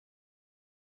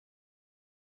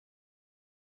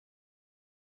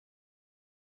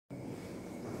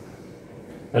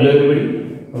Hello everybody.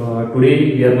 Today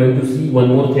we are going to see one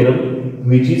more theorem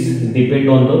which is depend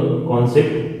on the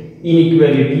concept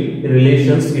inequality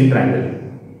relations in triangle.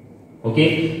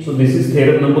 Okay, so this is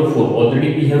theorem number 4.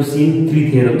 Already we have seen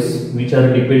 3 theorems which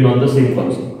are depend on the same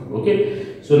concept.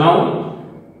 Okay, so now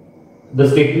the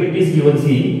statement is given,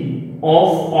 see,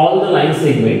 of all the line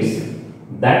segments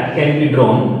that can be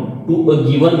drawn to a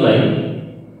given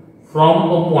line from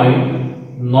a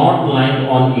point not lying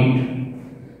on it,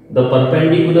 the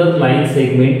perpendicular line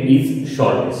segment is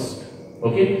shortest.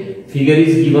 Okay, figure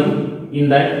is given. In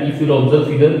that, if you observe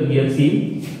figure here,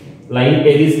 see, line L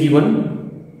is given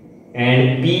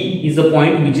and P is a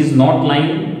point which is not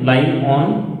lying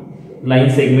on line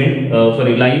segment,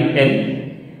 line L,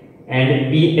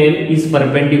 and PM is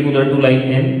perpendicular to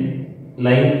line L.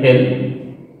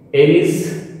 L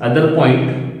is other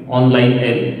point on line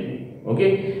L.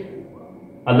 Okay,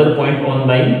 other point on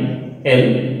line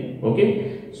L. Okay.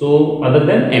 So other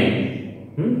than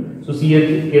M. So see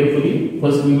here carefully.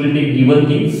 First we will take given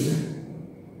things.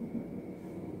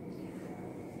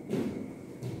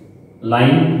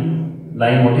 Line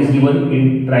what is given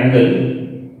in triangle?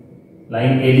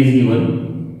 Line L is given.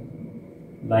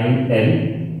 Line L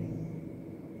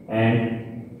and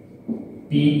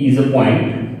P is a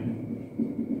point.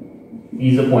 P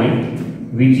is a point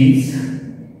which is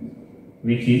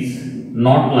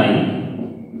not lying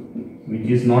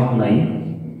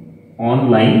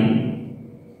on line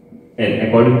L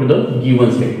according to the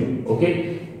given statement.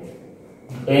 Okay,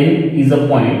 N is a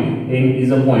point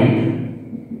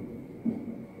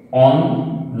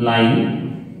on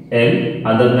line L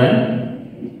other than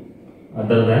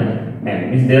M.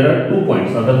 Means there are 2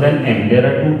 points other than M. There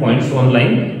are 2 points on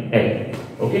line L.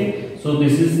 Okay, so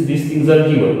these things are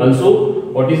given.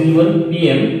 Also, what is given?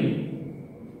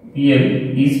 PM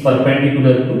is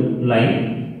perpendicular to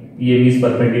line. PM is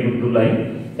perpendicular to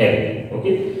line L.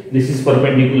 Okay, this is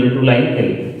perpendicular to line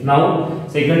L. Now,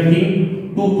 second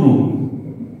thing to prove.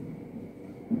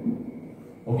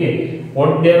 Okay,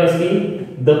 what they are asking?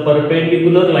 The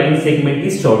perpendicular line segment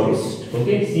is shortest.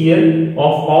 Okay, see here, of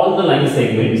all the line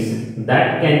segments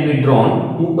that can be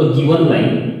drawn to a given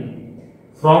line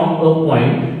from a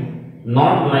point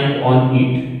not lying on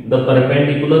it, the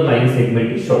perpendicular line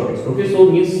segment is shortest. Okay, so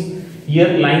means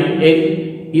here line L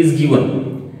is given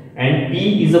and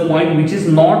P is a point which is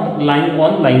not lying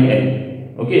on line L.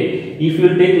 Okay, if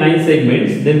you take line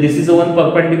segments, then this is a one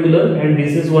perpendicular and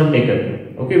this is one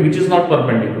taken. Okay, which is not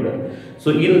perpendicular.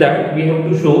 So in that we have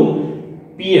to show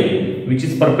PM, which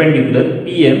is perpendicular.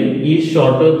 PM is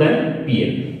shorter than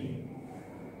PM.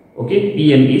 Okay,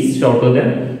 PM is shorter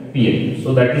than PM.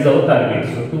 So that is our target.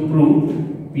 So to prove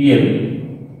PM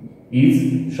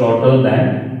is shorter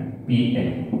than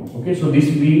PM. Okay, so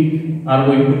this we are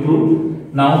going to prove.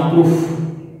 Now proof.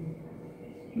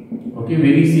 Okay,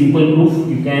 very simple proof.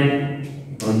 You can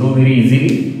do very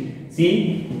easily.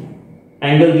 See,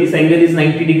 this angle is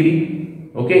 90 degree.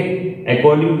 Okay,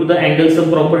 according to the angle sum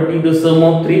property, the sum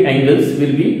of 3 angles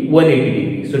will be 180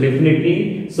 degree. So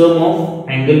definitely sum of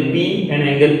angle P and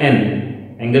angle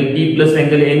N, angle P plus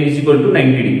angle N is equal to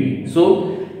 90 degree.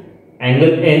 So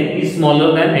angle N is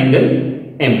smaller than angle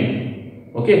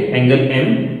M. Okay, angle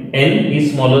N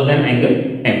is smaller than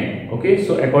angle M. Okay,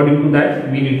 so according to that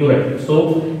we need to write.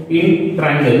 So in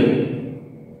triangle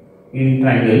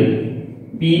PMN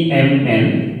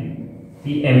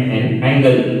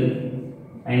angle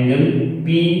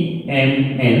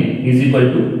PMN is equal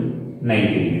to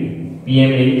 90 degree.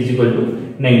 PMN is equal to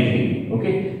 90 degree.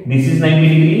 Okay, this is 90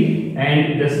 degree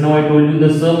and just now I told you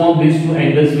the sum of these 2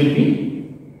 angles will be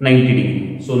 90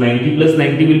 degree. So 90 plus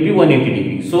 90 will be 180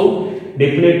 degree. So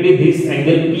definitely this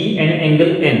angle P and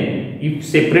angle N, if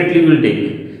separately we will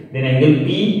take, then angle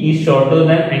P is shorter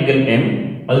than angle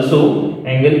M. Also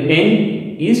angle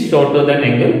N is shorter than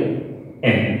angle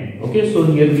M. Okay, so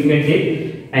here we can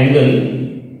take angle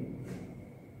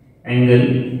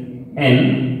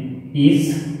N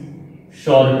is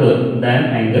shorter than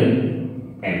angle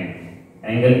M.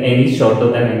 Angle N is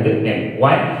shorter than angle M.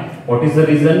 Why? What is the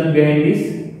reason behind this?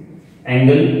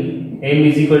 Angle M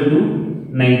is equal to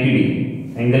 90 degree.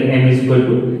 Angle M is equal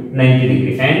to 90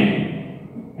 degree and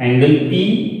angle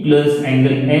P plus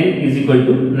angle N is equal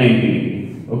to 90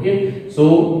 degree. Okay,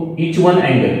 so each one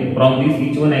angle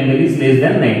is less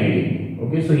than 90 degree.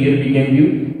 Okay, so here we can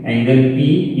give angle P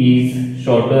is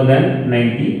shorter than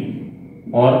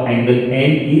 90 or angle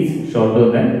N is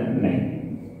shorter than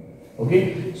 90.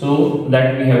 Okay, so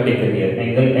that we have taken here.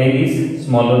 Angle N is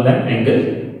smaller than angle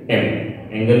M.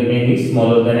 Angle N is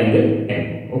smaller than angle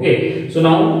M. Okay, so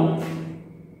now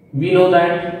we know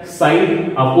that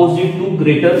side opposite to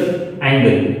greater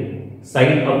angle,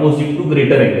 side opposite to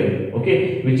greater angle.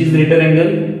 okay, which is greater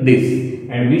angle? This.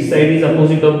 And which side is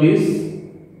opposite of this?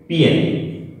 PN,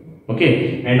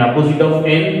 okay, and opposite of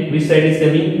N, which side is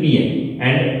coming? PN.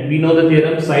 And we know the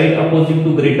theorem, side opposite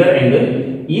to greater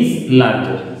angle is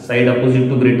larger. Side opposite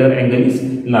to greater angle is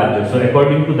larger. So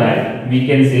according to that, we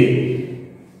can say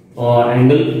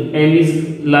angle M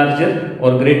is larger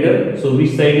or greater. So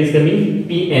which side is coming?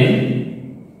 PN.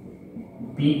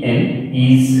 PN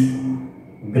is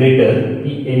greater.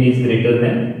 PN is greater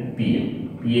than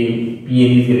PN.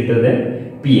 PN is greater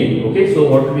than PN. Okay. So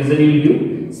what reason you will give?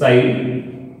 Side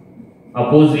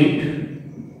opposite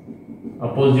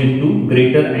to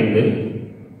greater angle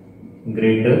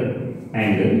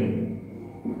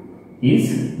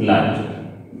is larger.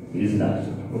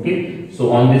 Okay.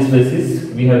 So on this basis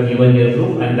we have given here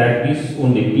proof, and that is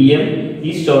only PM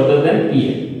is shorter than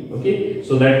PN. Okay.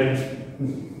 So that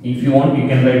if you want, you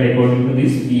can write according to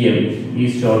this, PM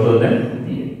is shorter than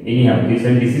PN. Anyhow, this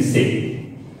and this is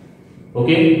same.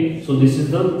 Okay. So this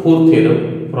is the fourth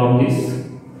theorem from this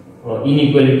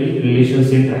inequality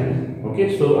relationship triangle.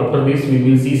 Okay. So after this we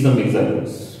will see some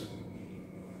examples.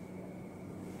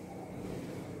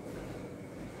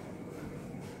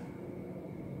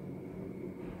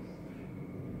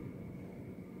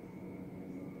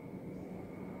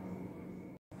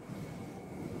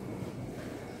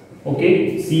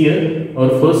 Okay, see here our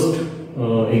first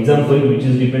example, which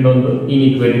is depend on the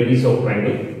inequalities of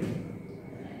triangle.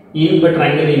 In a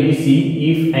triangle ABC,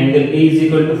 if angle A is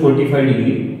equal to 45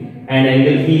 degree and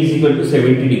angle B is equal to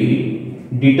 70 degree,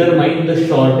 determine the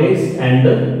shortest and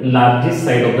the largest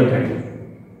side of the triangle.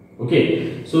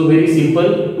 Okay, so very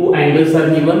simple. Two angles are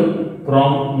given.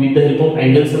 From with the help of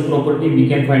angle sum property, we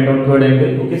can find out third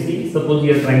angle. Okay, see, suppose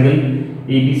here triangle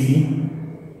ABC.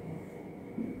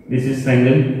 This is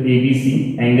triangle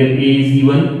ABC. Angle A is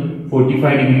given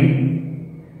 45 degree,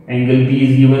 angle B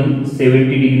is given 70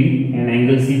 degree, and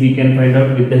angle C we can find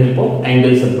out with the help of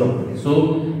angle sum property.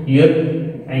 So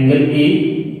here angle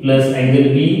A plus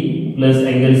angle B plus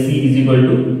angle C is equal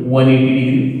to 180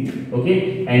 degree.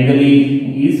 Okay, angle A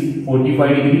is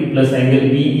 45 degree plus angle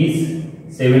B is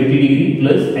 70 degree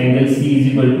plus angle C is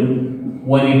equal to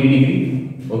 180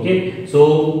 degree. Okay,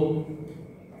 so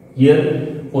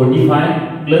here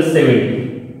 45 plus 70.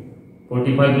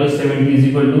 45 plus 70 is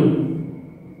equal to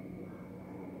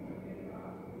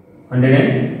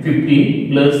 150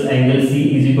 plus angle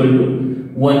C is equal to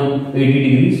 180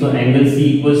 degree. So angle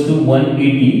C equals to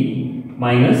 180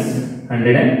 minus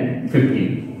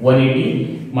 150.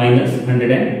 180 minus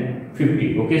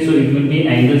 150. Okay, so it will be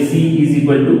angle C is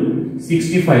equal to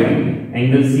 65 degree.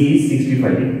 Angle C is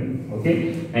 65 degree.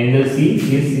 Okay, angle C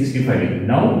is 65 degree.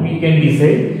 Now we can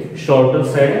decide shorter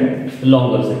side and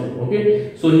longer side.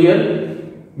 Okay, so here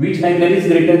which angle is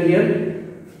greater here?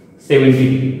 70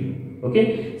 degree.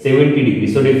 Okay, 70 degree.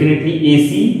 So definitely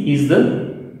AC is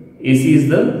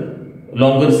the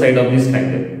longer side of this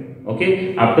triangle.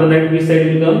 Okay, after that which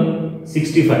side will come?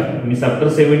 65. Means after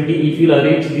 70, if you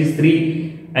arrange these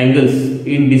three angles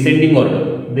in descending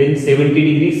order, then 70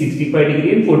 degree, 65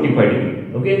 degree and 45 degree.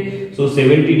 Okay, so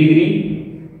 70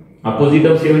 degree, opposite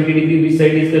of 70 degree, which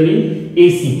side is coming?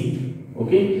 AC.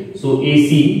 Okay, so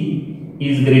AC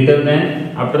is greater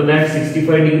than, after that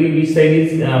 65 degree, which side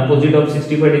is opposite of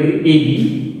 65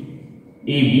 degree?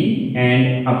 AB,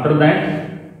 and after that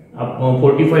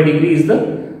 45 degree is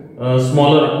the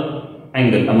smaller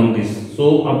angle among these.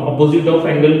 So opposite of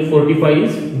angle 45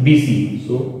 is BC.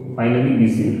 So finally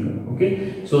BC will come.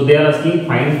 Okay, so they are asking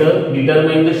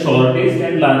determine the shortest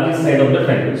and largest side of the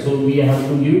triangle. So we have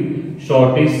to give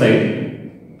shortest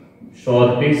side.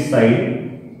 Shortest side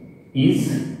is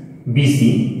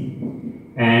BC,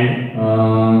 and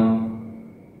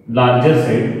largest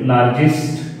side is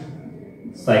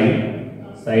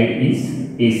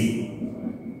AC.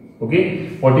 Okay,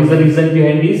 what is the reason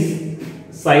behind this?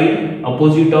 Side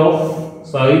opposite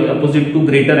to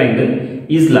greater angle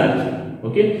is larger.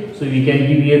 Okay, so we can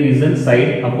give here reason,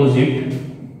 side opposite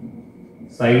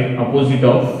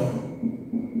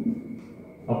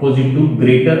to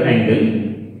greater angle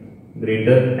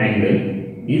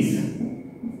is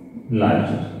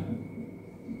larger.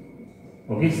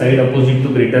 Okay, side opposite to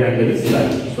greater angle is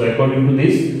larger. So according to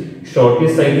this,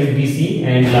 shortest side is BC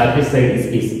and largest side is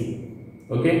AC.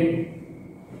 Okay.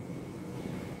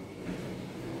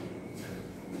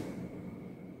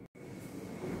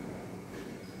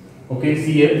 Okay,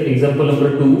 see here example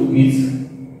number 2 is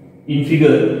in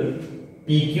figure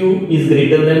PQ is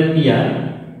greater than PR.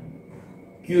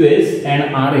 QS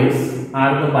and RS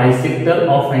are the bisector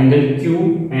of angle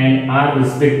Q and R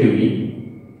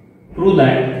respectively. Prove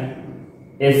that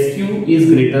SQ is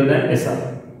greater than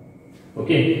SR.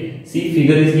 Okay, see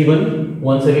figure is given.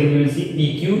 once again we will see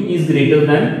PQ is greater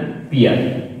than PR.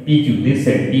 PQ, this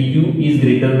side PQ is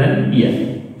greater than PR.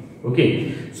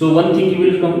 Okay. So one thing you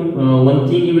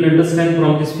will understand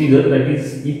from this figure, that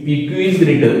is, if PQ is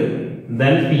greater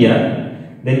than PR,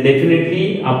 then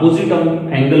definitely opposite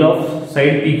of angle of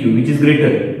side PQ, which is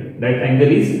greater, that angle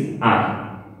is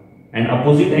R, and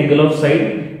opposite angle of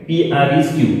side PR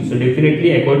is Q. So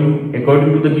definitely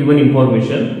according to the given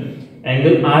information,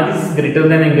 angle R is greater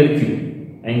than angle Q.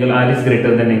 Angle R is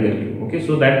greater than angle Q. Okay,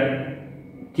 so that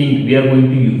thing we are going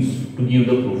to use to give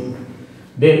the proof.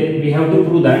 Then we have to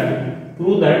prove that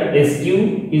SQ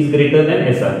is greater than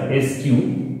SR. SQ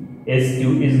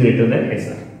is greater than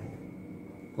SR.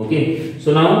 Okay,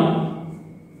 so now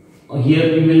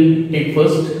here we will take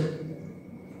first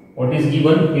what is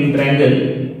given in triangle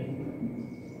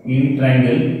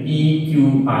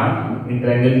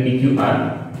PQR.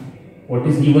 What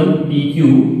is given? PQ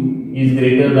is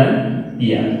greater than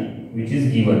PR, which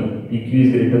is given. PQ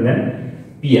is greater than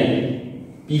PR.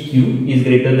 PQ is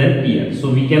greater than PR. So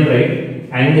we can write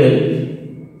angle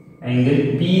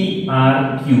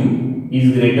PRQ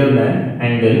is greater than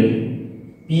angle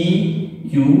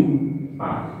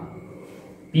PQR.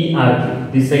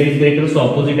 PRQ, this side is greater, so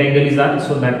opposite angle is R,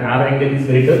 so that R angle is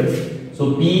greater.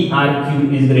 So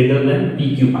PRQ is greater than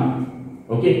PQR.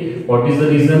 Okay, what is the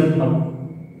reason?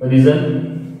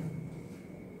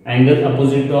 Angle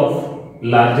opposite of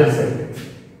larger side.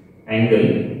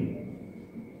 Angle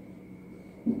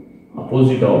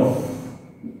opposite of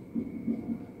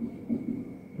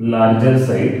larger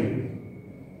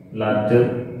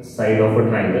side of a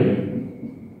triangle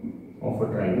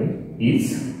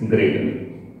is greater.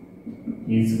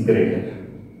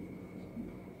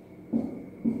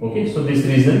 Okay, so this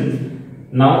reason.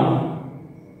 Now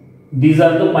these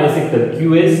are the bisectors.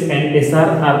 QS and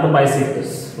SR are the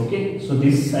bisectors. Okay, so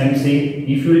this I am saying,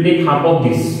 if you will take half of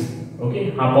this,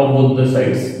 okay, half of both the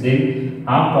sides, then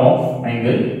half of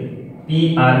angle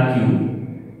PRQ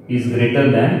is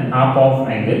greater than half of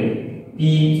angle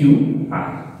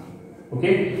PQR.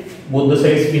 Okay, both the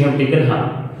sides we have taken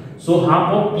half. So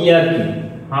half of PRQ,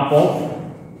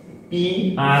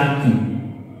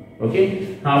 okay,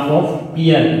 half of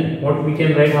PRQ. What we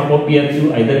can write half of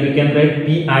PRQ? Either we can write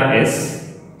PRS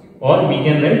or we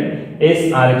can write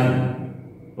SRQ.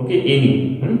 Okay,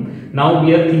 any. Now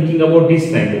we are thinking about this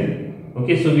triangle.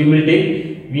 Okay, so we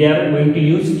are going to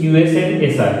use QS and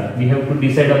SR. We have to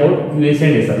decide about QS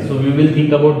and SR. So we will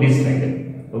think about this triangle.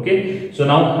 Okay, so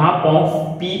now half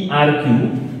of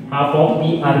PRQ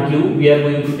we are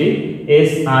going to take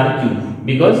SRQ,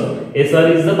 because SR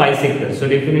is the bisector. So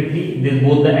definitely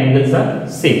both the angles are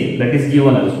same. That is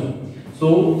given also.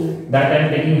 So that I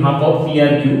am taking half of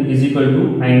PRQ is equal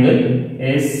to angle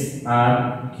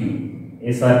SRQ.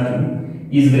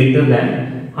 SRQ is greater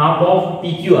than half of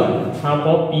PQR. Half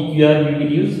of PQR we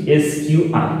will use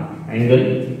SQR.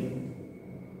 Angle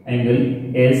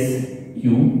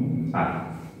SQR.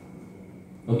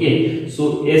 Okay,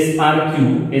 so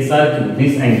SRQ, this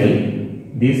angle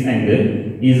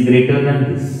is greater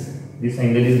than this. This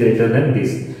angle is greater than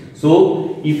this.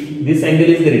 So if this angle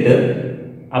is greater,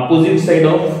 opposite side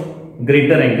of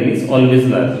greater angle is always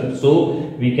larger. So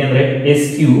we can write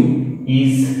SQ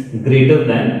is greater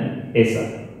than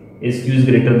SR. SQ is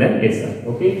greater than SR.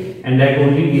 Okay, and that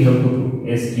only we have to prove.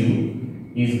 SQ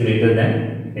is greater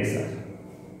than SR.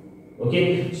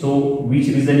 Okay, so which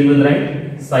reason you will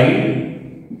write? Side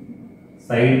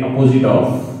opposite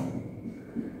of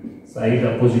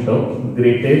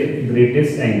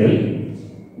greatest angle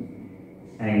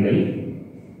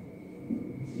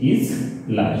is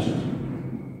larger.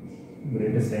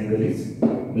 Greatest angle is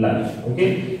large.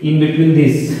 Okay, in between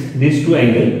these two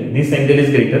angle, this angle is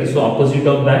greater, so opposite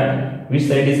of that, which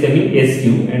side is coming?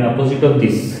 SQ, and opposite of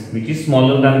this, which is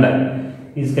smaller than that,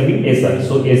 is coming SR.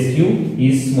 So SQ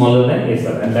is smaller than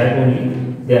SR, and that only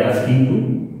they are asking to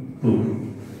prove.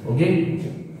 Okay,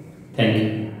 thank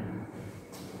you.